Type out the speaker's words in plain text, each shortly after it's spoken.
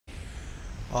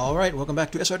All right, welcome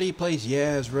back to SRD Plays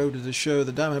Yaz Road to the Show.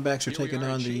 The Diamondbacks are taking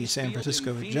on the San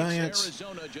Francisco Giants.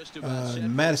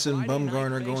 Madison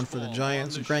Bumgarner going for the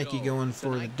Giants. Granke going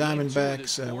for the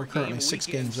Diamondbacks. We're currently 6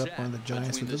 games up on the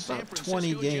Giants with about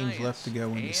 20 games left to go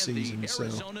in the season. So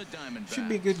should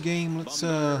be a good game. Let's see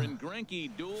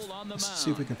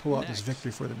if we can pull out this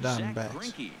victory for the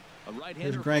Diamondbacks.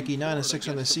 Here's Granke,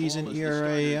 9-6 on the season,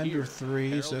 ERA under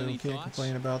 3, so can't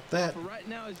complain about that.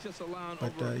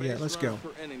 But yeah, let's go.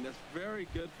 Alright,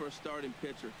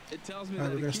 we're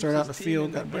going to start out in the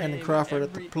field. Got Brandon Crawford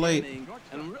at the plate.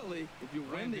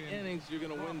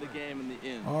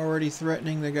 Already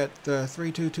threatening. They got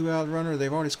 3-2, 2-out runner.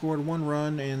 They've already scored 1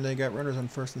 run, and they got runners on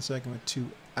first and second with 2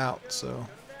 out. So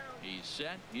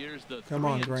come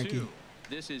on, Granke.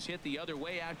 This is hit the other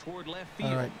way out toward left field.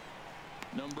 All right.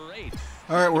 Number 8.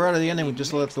 All right, we're out of the inning. We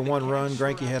just let up the 1 run.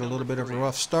 Granke had a little bit of a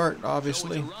rough start,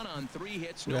 obviously.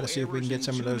 We got to see if we can get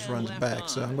some of those runs back.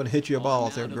 So I'm going to hit you a ball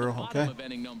out there, girl, okay?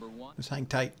 Just hang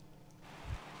tight.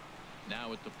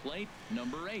 Now at the plate,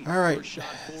 number 8. All right,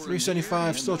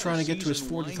 375, still trying to get to his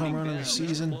 40th home run of the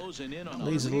season.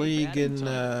 Leads the league in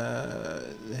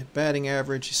batting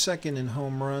average, second in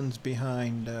home runs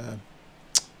behind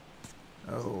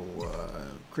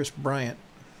Chris Bryant.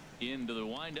 Into the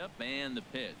windup and the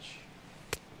pitch.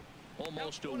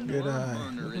 Almost a good eye.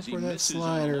 Looking for that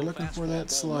slider. Looking for that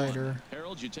slider.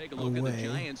 Harold, you take a look at the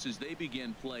Giants as they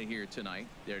begin play here tonight.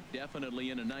 They're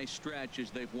definitely in a nice stretch as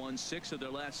they've won 6 of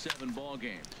their last 7 ball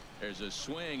games. There's a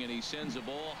swing and he sends a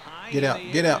ball high. Get out!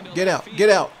 Get out! Get out! Get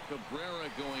out!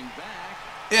 Cabrera going back.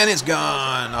 And it's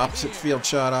gone. Opposite field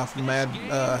shot off Mad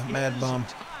Bum.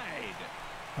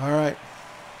 All right.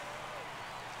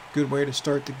 Good way to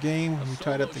start the game. We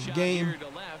tied up the game.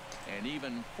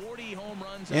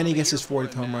 And he gets his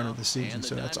 40th home run of the season,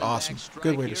 so that's awesome.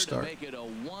 Good way to start.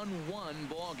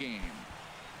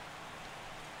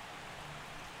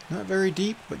 Not very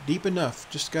deep, but deep enough.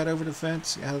 Just got over the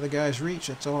fence, out of the guy's reach.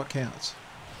 That's all it counts.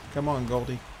 Come on,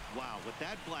 Goldie. Wow, with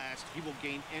that blast, he will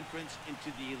gain entrance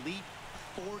into the elite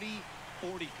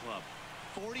 40-40 club.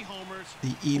 40 homers,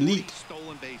 the elite 40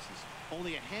 stolen bases.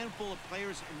 Only a handful of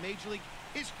players in Major League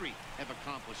history have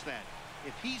accomplished that.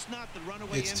 If he's not the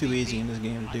runaway it's MVP, too easy in this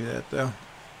game to do that, though.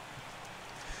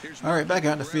 All right, back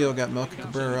out in the field. Got Melky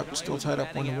Cabrera up. Still tied up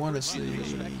 1-1. It's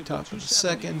the top of the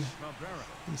second.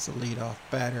 He's the leadoff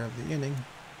batter of the inning.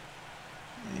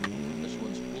 And,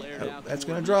 oh, that's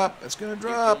going to drop. That's going to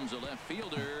drop.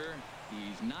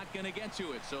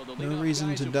 No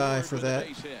reason to die for that.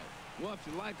 Well, if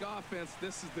you like offense,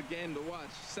 this is the game to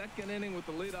watch. Second inning with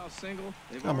the leadoff single.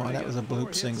 Come on, that was a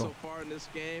bloop single. So far in this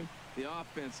game, the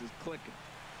offense is clicking.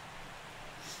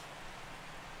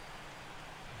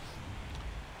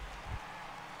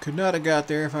 Could not have got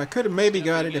there. If I could have maybe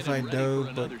got it if I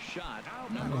dove, but I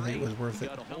don't think it was worth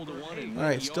it. All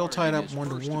right, still tied up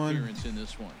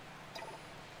 1-1.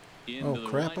 Oh,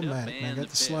 crap-o-matic, man. Got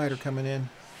the slider coming in.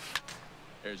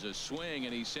 There's a swing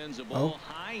and he sends a ball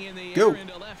high in the air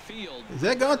into left field. Is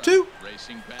that gone too?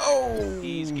 Oh,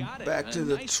 back to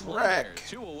the track.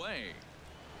 2 away.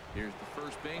 Here's the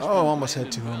first oh, almost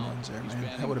had 2 home runs there, man.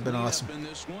 That would have been awesome.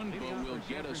 We'll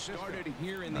get us started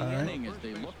here in the inning as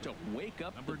they look to wake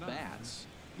up the bats.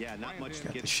 Yeah, not much.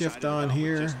 Got the shift on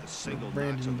here.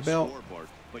 Brandon Belt.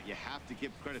 But you have to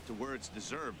give credit to where it's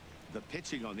deserved. The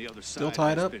pitching on the other side still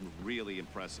tied up. has been really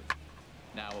impressive.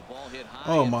 Now a ball hit high.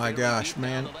 Oh my gosh,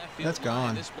 man, that's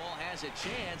gone. This ball has a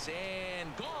chance and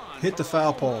gone. Hit the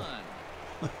foul pole.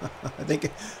 I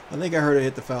think I heard it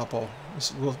hit the foul pole.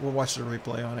 We'll watch the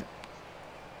replay on it.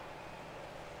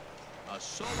 A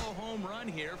solo home run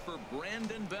here for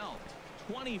Brandon Belt.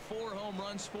 24 home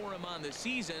runs for him on the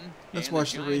season. Let's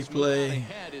watch the replay.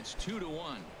 It's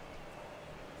 2-1.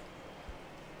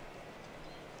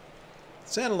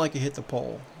 Sounded like he hit the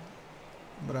pole,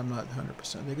 but I'm not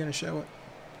 100%. They're going to show it.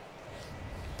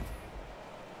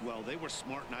 Well, they were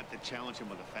smart not to challenge him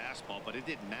with a fastball, but it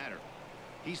didn't matter.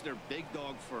 He's their big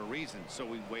dog for a reason, so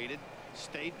we waited,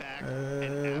 stayed back,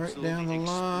 and right down the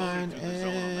line,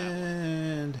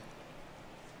 and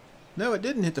no, it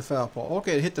didn't hit the foul pole.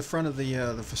 Okay, it hit the front of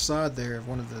the facade there of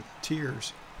one of the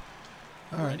tiers.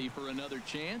 All right. Ready for another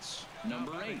chance?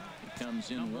 Number 8. He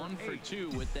comes in 1 for 2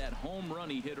 with that home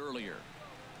run he hit earlier.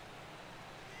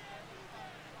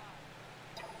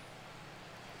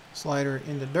 Slider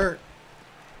in the dirt.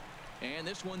 And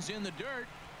this one's in the dirt.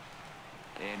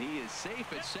 And he is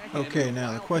safe at second. Okay,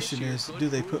 now the question is, do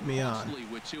they put me on?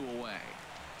 With 2 away.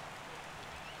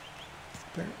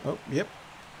 Oh, yep.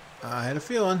 I had a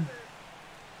feeling.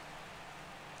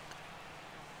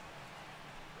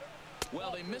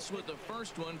 Well, they missed with the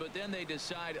first one, but then they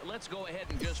decide, let's go ahead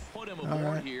and just put him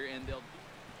aboard here, and they'll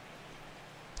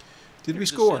Did we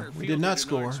score? We did not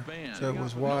score, so it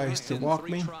was wise to walk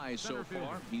me.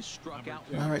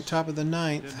 All right, top of the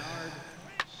ninth.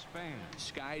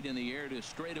 Skied in the air to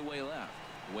straightaway left.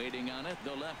 Waiting on it,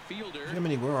 the left fielder.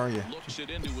 Jiminy, where are you? Looks it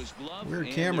into his glove.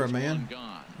 Weird camera, man. I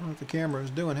don't know what the camera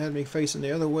was doing. Had me facing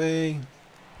the other way.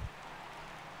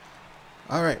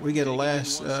 All right, we get a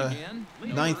last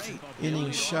ninth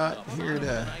inning shot here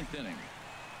to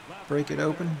break it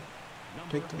open.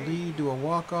 Take the lead, do a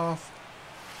walk-off.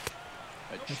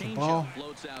 A changeup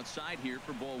floats outside here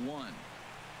for ball one.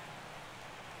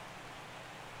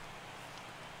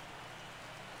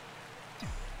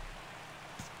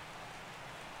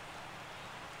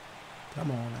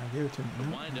 Come on, now give it to me.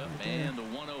 The windup and the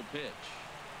 1-0 pitch.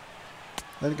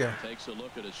 Let it go. Takes a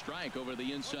look at a strike over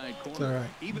the inside corner. It's all right.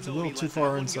 It's a little too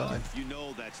far inside. You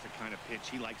know that's the kind of pitch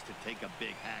he likes to take a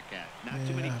big hack at. Not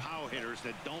too many power hitters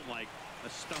that don't like a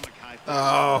stomach high.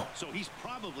 Oh. So he's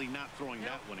probably not throwing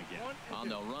that one again. Well,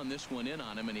 they'll run this one in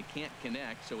on him, and he can't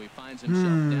connect, so he finds himself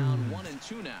down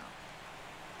 1-2 now.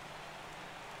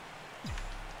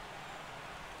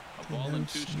 A ball and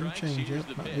 2 strikes. Here's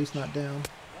the pitch. He's not down.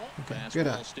 Okay, good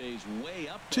eye. Stays way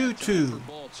up 2-2.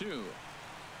 Ball 2.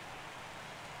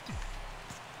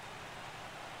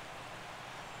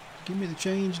 Give me the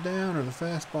change down or the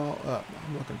fastball up.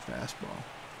 I'm looking fastball.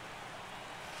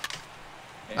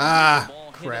 And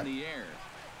crap. In the air.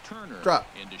 Turner Drop.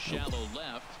 Into shallow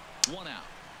left. 1 out.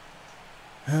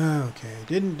 Okay,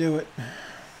 didn't do it.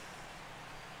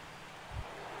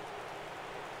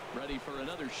 Ready for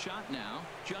another shot now.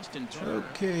 Justin Turner.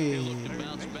 Okay. He'll look to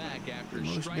bounce back after the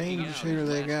most striking dangerous out hitter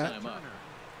they last got. time up.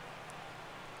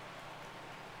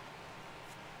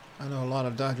 I know a lot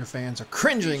of Dodger fans are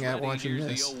cringing at watching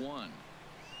this.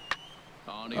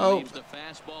 Oh, leaves the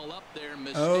fastball up there.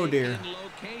 Oh dear.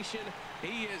 Location.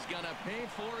 He is going to pay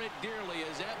for it dearly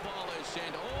as that ball is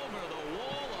sent over the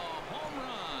wall. A home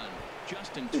run.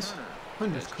 Justin Turner.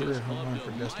 100th career home run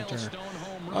for Justin Turner.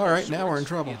 All right, now we're in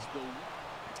trouble.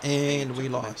 And we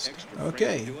lost.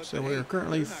 Okay, so we're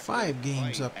currently 5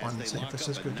 games up on the San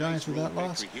Francisco Giants with that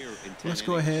loss. Let's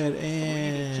go ahead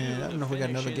and I don't know if we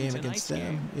got another game against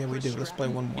them. Yeah, we do. Let's play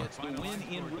one more.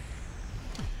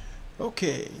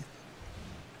 Okay.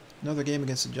 Another game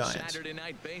against the Giants. Saturday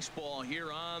night baseball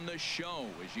here on the show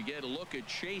as you get a look at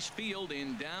Chase Field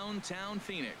in downtown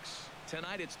Phoenix.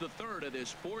 Tonight it's the 3rd of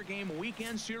this 4-game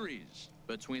weekend series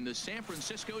between the San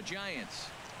Francisco Giants.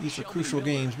 These are crucial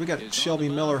games. We got Shelby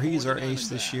Miller. He's our ace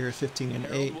this year,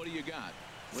 15-8.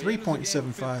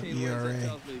 3.75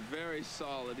 ERA. Very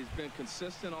solid. He's been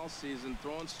consistent all season,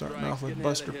 throwing starting off with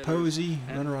Buster Posey,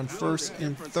 runner on first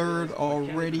and third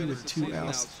already with 2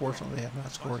 outs. Fortunately, they have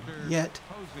not scored yet.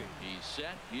 He's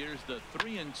set. Here's the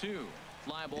 3-2.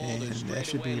 Fly ball and that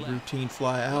should be a routine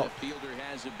fly out. Fielder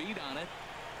has a beat on it.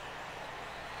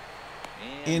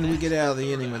 And we get out of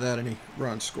the inning without any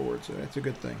runs scored, so that's a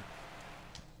good thing.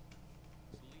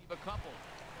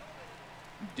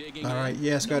 All right,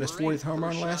 yes, got his 40th home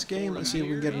run last game. Let's see if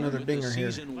we can get another dinger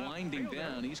here. Winding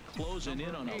down, he's closing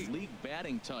in on a league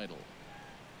batting title.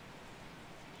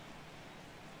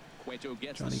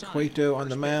 Johnny Cueto on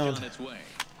the mound.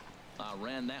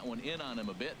 Ran that one in on him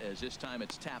a bit as this time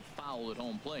it's tapped foul at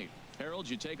home plate. Harold,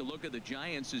 you take a look at the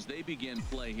Giants as they begin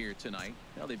play here tonight.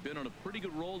 Now they've been on a pretty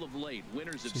good roll of late.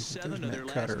 Winners of 7 of their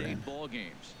last 8 ball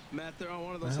games. Matt, they're on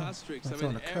one of those hot streaks. I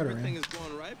mean, everything is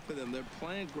going right for them. They're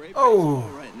playing great baseball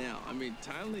right now. I mean,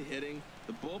 timely hitting.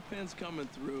 The bullpen's coming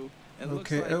through. And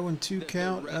okay, 0-2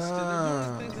 count.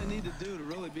 Things they need to do to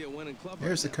really be a winning club.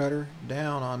 There's the cutter.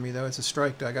 Down on me, though. It's a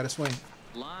strike. I got to swing.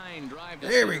 Line drive to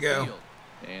there we go. Field.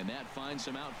 And that finds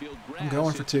some outfield grass. I'm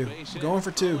going for 2. I'm going for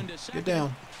 2. Get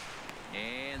down.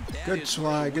 And good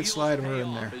slide, and we're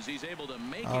in there.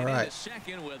 All right.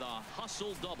 Second with a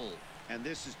hustle double. And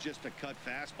this is just a cut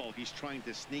fastball. He's trying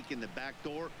to sneak in the back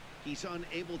door. He's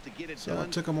unable to get it so done.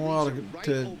 It took him a while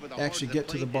to actually get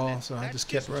to the ball, so I just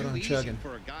kept right on chugging.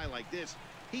 For a guy like this,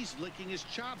 he's licking his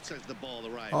chops as the ball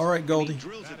arrives. All right, Goldie.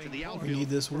 We need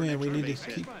this win. We need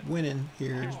to keep winning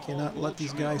here. You cannot let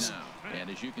these guys and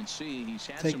as you can see, he's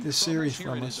had take this series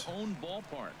from us. His own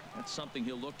ballpark. That's something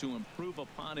he'll look to improve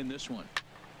upon in this one.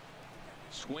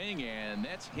 Swing, and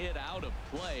that's hit out of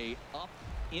play up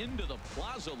into the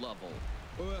plaza level.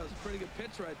 Well, it was a pretty good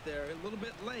pitch right there. A little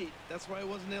bit late. That's why he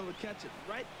wasn't able to catch it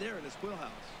right there in his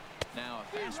wheelhouse. Now a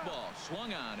fastball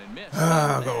swung on and missed.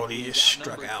 Goldie is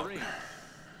struck out. 3.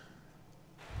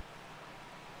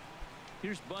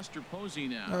 Here's Buster Posey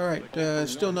now. All right,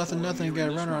 still nothing. Got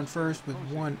a runner on first with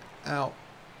 1 out.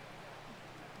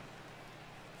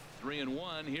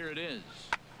 3-1. Here it is.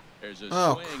 There's a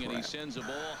swing, and he crap. sends a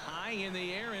ball high in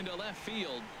the air into left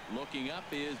field. Looking up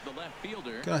is the left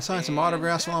fielder. Can I sign some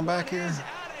autographs while I'm back here? Out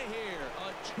of here.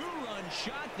 A two-run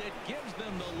shot that gives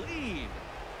them the lead.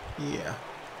 Yeah.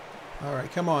 All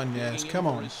right, come on, Yaz. Come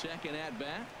on. Second at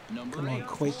bat, number Come on, 8.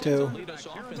 Cueto. Lead us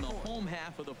off in the home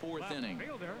half of the 4th inning.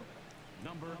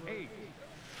 Number 8.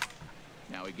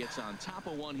 Now he gets on top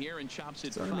of one here and chops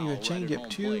it Starting foul to right change at up home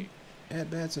 2 plate.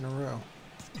 at-bats in a row.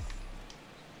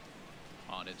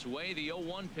 On its way, the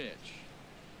 0-1 pitch.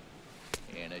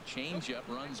 And a changeup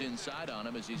runs inside on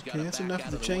him as he's got Okay, it that's back enough out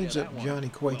of the of the way of that changeup, one.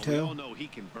 Johnny Well, we Cueto. all know he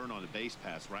can burn on a base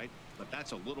pass, right? But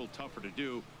that's a little tougher to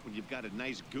do when you've got a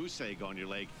nice goose egg on your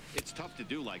leg. It's tough to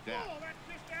do like that.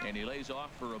 And he lays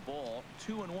off for a ball,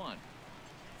 2-1.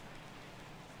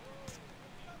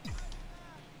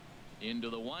 Into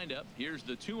the windup. Here's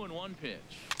the 2-1 pitch.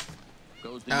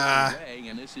 Goes the other way,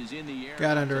 and this is in the air.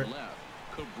 Got out under to it. left.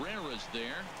 Cabrera's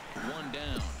there. 1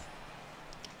 down.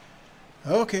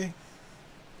 Okay.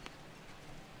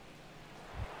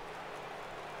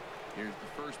 Here's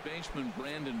the first baseman,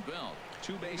 Brandon Belt.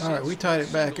 2 base All right, hits, we tied it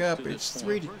 4 back singles up. to this It's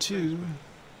point. 3-2.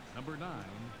 Number 9.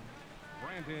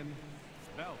 Brandon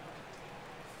Belt.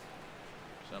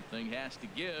 Something has to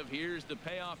give. Here's the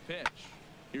payoff pitch.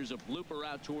 Here's a blooper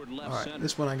out toward left All right, center.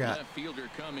 this one I got. Left fielder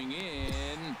coming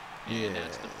in. And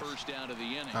that's the first out of the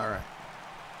inning. All right.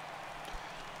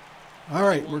 All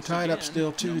right, we're tied up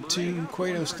still 2-2.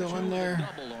 Cueto's still in there.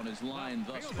 Double on his line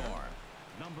thus far.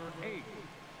 Number 8.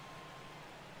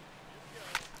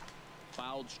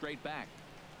 Fouled straight back.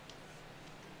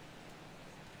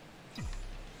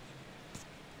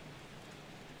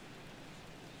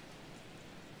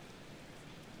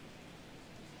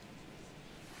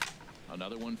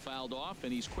 Another one fouled off,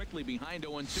 and he's quickly behind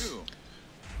 0-2.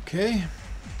 Okay.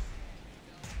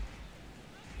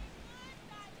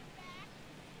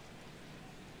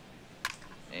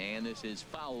 And this is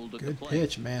fouled at the Good plate.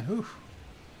 pitch, man. Whew.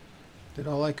 Did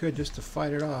all I could just to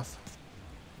fight it off.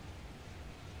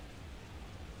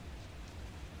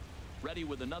 Ready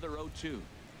with another 0-2.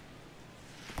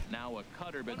 Now a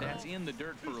cutter, but that's in the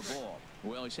dirt for a ball.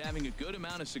 Well, he's having a good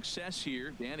amount of success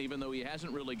here, Dan, even though he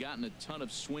hasn't really gotten a ton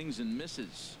of swings and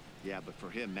misses. Yeah, but for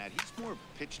him, Matt, he's more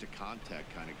pitch to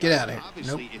contact kind of guy. Get out of here.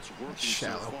 Obviously, Nope. it's working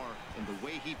Shallow. so far, and the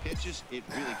way he pitches, it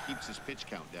really keeps his pitch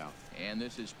count down. And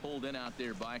this is pulled in out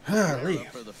there by Holy.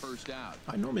 Cabrera for the first out.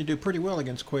 I normally do pretty well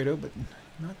against Cueto, but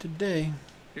not today.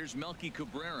 Here's Melky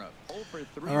Cabrera. 0 for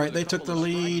 3 All right, with a they took the couple of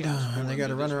lead, strikeouts for and they him got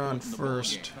to a this runner on point in the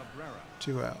first. ballgame. Cabrera.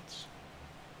 2 outs.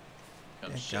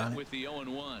 Comes Yeah, set got it. with the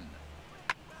 0-1.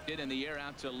 Hit in the air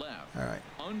out to left. All right,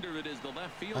 Under it is the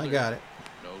left fielder. I got it.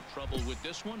 No trouble with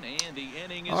this one, and the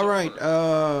inning is All right. over.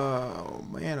 Oh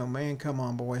man, come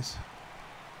on, boys.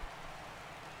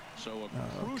 So a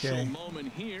crucial Okay.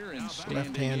 moment here, and standing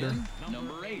Left-hander. in,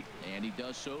 number 8. And he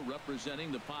does so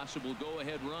representing the possible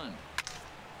go-ahead run.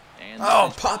 And Oh,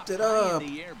 that is popped it high up.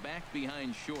 in the air back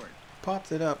behind short.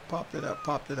 Popped it up, popped it up,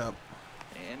 popped it up.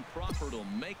 And Crawford will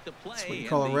make the play. That's what you and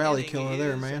call a the rally inning killer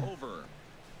there, is man. Over.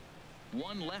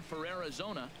 1 left for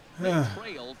Arizona. They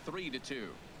trail 3-2.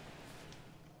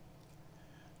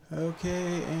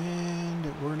 Okay,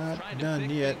 and we're not Tried to done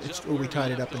pick yet. things It's, up oh, we where tied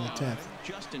he it up in the left 10th. off.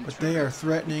 Justin But they are Turner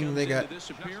threatening. They comes got, into this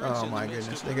appearance oh in the my midst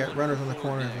goodness, of they a got run runners on the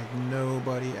before corners day. with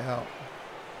nobody out.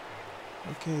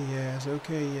 Okay, Yaz,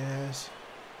 okay, Yaz.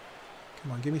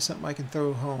 Come on, give me something I can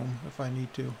throw home if I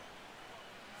need to.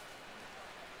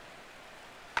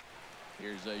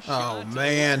 Here's a Oh, shot to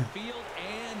man. left field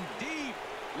and deep.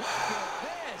 Look at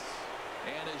this.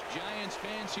 And as Giants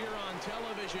fans here on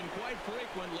television quite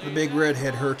frequently, The big that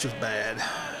redhead ball hurts us is bad.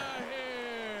 outta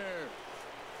here.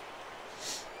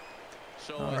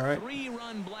 So All a right.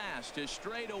 3-run blast to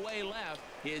straightaway left.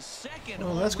 His second Well,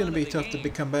 home that's going run to of be the tough to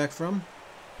game. come back from.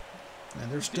 And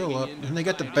they're still up. Digging into And they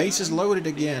got the right bases on. loaded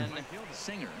again. Dan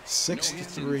Singer. 6 No to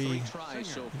hits in 3. 3 tries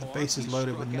so The far. bases He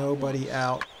loaded with struck out nobody once.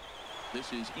 out.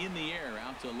 This is in the air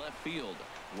out to left field.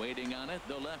 Waiting on it,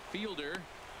 the left fielder.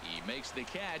 He makes the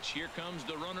catch. Here comes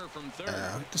the runner from third.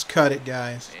 Just cut it,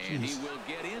 guys. And he Jeez. will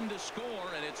get in to score,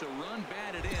 and it's a run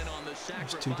batted in on the It's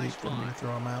sacrifice too deep for me to fly.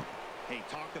 throw him out. Hey,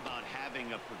 talk about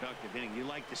having a productive inning. You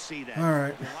like to see that. All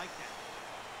right. You like that.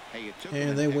 Hey, it took And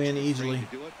them they an win extra easily.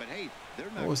 straight to do it, but hey, they're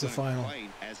not What was the gonna final? complain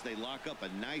as they lock up a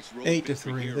nice road 8 to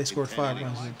victory 3. here They in scored 10 5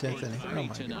 innings. runs in the 10th inning. Oh my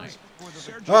Tonight.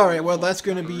 goodness. All right, well, that's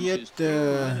going to be His it.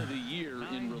 third run of the year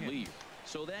in relief.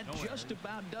 So that just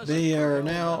about does it They for are our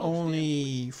now Reynolds.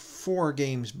 only 4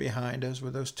 games behind us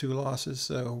with those 2 losses.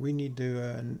 So we need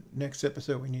to, next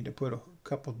episode, we need to put a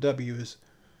couple W's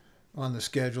on the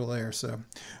schedule there. So,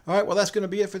 all right, well, that's going to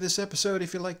be it for this episode.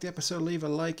 If you liked the episode, leave a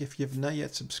like. If you've not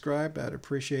yet subscribed, I'd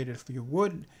appreciate it if you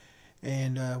would.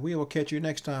 And we will catch you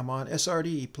next time on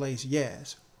SRD Plays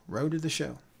Yaz, Road to the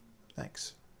Show.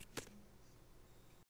 Thanks.